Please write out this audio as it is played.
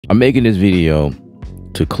I'm making this video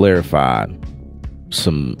to clarify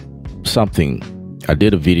something. I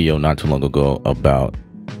did a video not too long ago about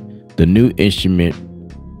the new instrument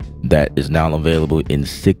that is now available in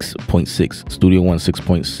 6.6, Studio One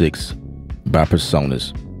 6.6 by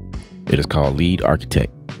PreSonus. It is called Lead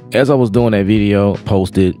Architect. As I was doing that video,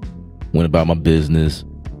 posted, went about my business,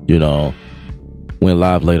 went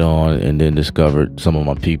live later on, and then discovered some of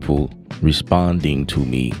my people responding to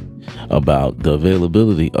me about the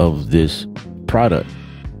availability of this product.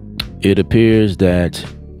 It appears that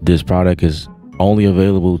this product is only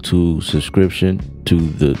available to subscription to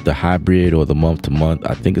the hybrid or the month to month.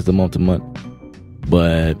 I think it's the month to month.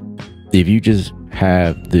 But if you just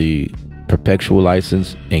have the perpetual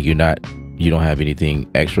license and you don't have anything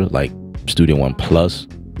extra like Studio One Plus,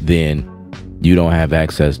 then you don't have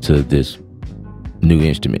access to this new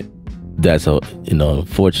instrument. That's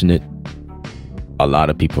unfortunate. A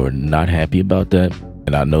lot of people are not happy about that,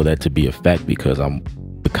 and I know that to be a fact because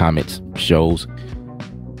the comments shows,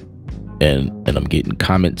 and I'm getting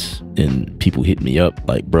comments and people hit me up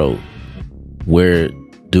like, bro, where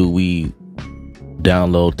do we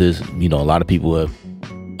download this? A lot of people have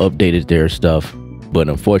updated their stuff, but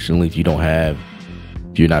unfortunately, if you're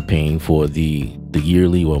not paying for the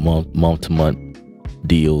yearly or month to month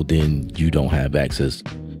deal, then you don't have access.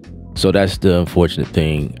 So that's the unfortunate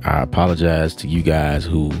thing. I apologize to you guys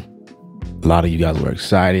a lot of you guys were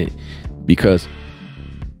excited because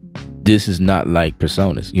this is not like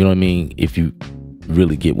PreSonus. You know what I mean? If you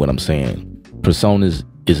really get what I'm saying. PreSonus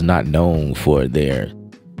is not known for their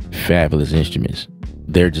fabulous instruments.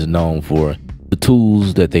 They're just known for the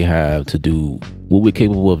tools that they have to do what we're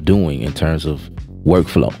capable of doing in terms of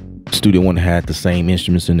workflow. Studio One had the same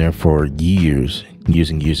instruments in there for years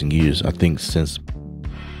and years. I think since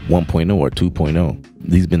 1.0 or 2.0.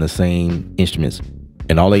 These been the same instruments,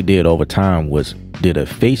 and all they did over time was did a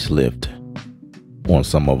facelift on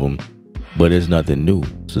some of them, but it's nothing new.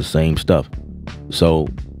 It's the same stuff. So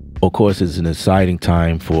of course it's an exciting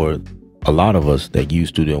time for a lot of us that use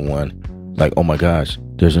Studio One, like, oh my gosh,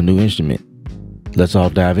 there's a new instrument, let's all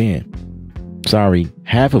dive in. Sorry,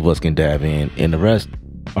 half of us can dive in and the rest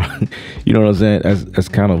you know what I'm saying? That's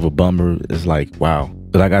kind of a bummer. It's like, wow.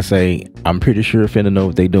 But like I say, I'm pretty sure finna know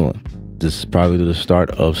what they doing. This is probably the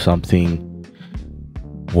start of something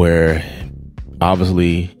where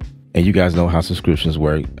obviously, and you guys know how subscriptions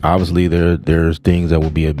work, obviously there's things that will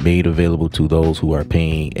be made available to those who are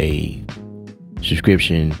paying a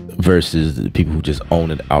subscription versus the people who just own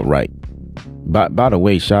it outright. By the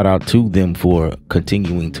way, shout out to them for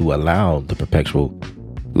continuing to allow the perpetual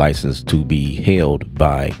license to be held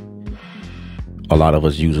by a lot of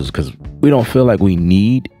us users, because we don't feel like we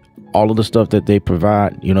need all of the stuff that they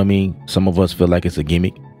provide. You know what I mean? Some of us feel like it's a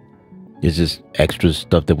gimmick. It's just extra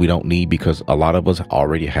stuff that we don't need because a lot of us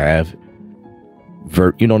already have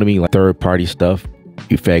you know what I mean? Like third party stuff,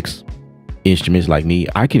 effects, instruments. Like me,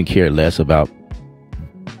 I can care less about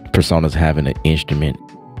PreSonus having an instrument,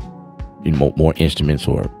 more instruments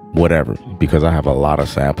or whatever, because I have a lot of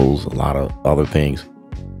samples, a lot of other things.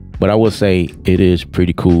 But I would say it is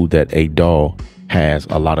pretty cool that a DAW has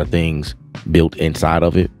a lot of things built inside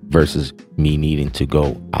of it versus me needing to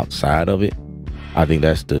go outside of it. I think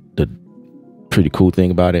that's the pretty cool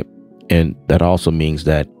thing about it. And that also means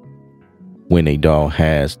that when a DAW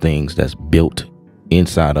has things that's built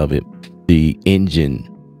inside of it, the engine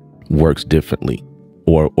works differently,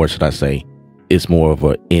 or should I say, it's more of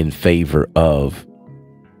a in favor of,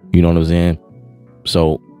 you know what I'm saying?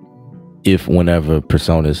 So if whenever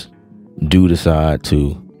PreSonus do decide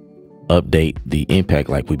to update the impact,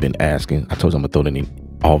 like we've been asking, I told you I'm gonna throw that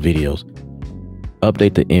in all videos,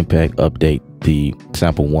 update the impact, update the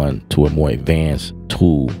sample one to a more advanced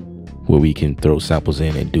tool where we can throw samples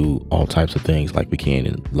in and do all types of things like we can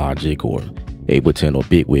in Logic or Ableton or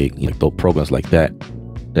Bitwig, those programs like that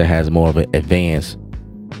has more of an advanced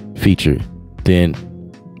feature, then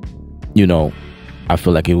I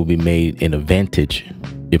feel like it would be made an advantage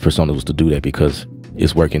if PreSonus was to do that, because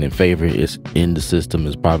it's working in favor, it's in the system.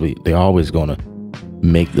 Is probably, they're always gonna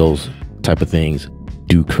make those type of things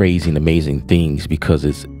do crazy and amazing things because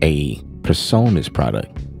it's a PreSonus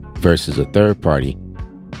product versus a third party,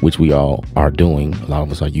 which we all are doing. A lot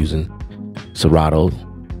of us are using Serato,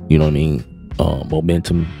 you know what I mean,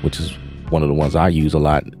 Momentum, which is one of the ones I use a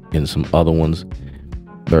lot, and some other ones,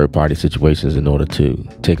 third party situations, in order to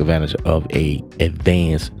take advantage of a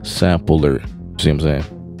advanced sampler. See what I'm saying?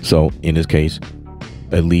 So in this case,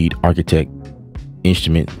 a Lead Architect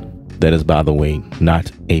instrument that is, by the way,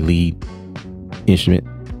 not a lead instrument,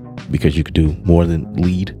 because you could do more than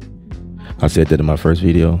lead. I said that in my first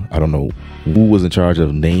video. I don't know who was in charge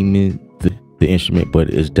of naming the instrument, but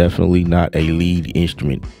it's definitely not a lead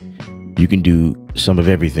instrument. You can do some of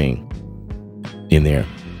everything in there.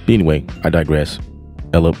 But anyway, I digress.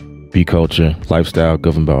 LP culture, lifestyle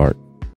governed by art.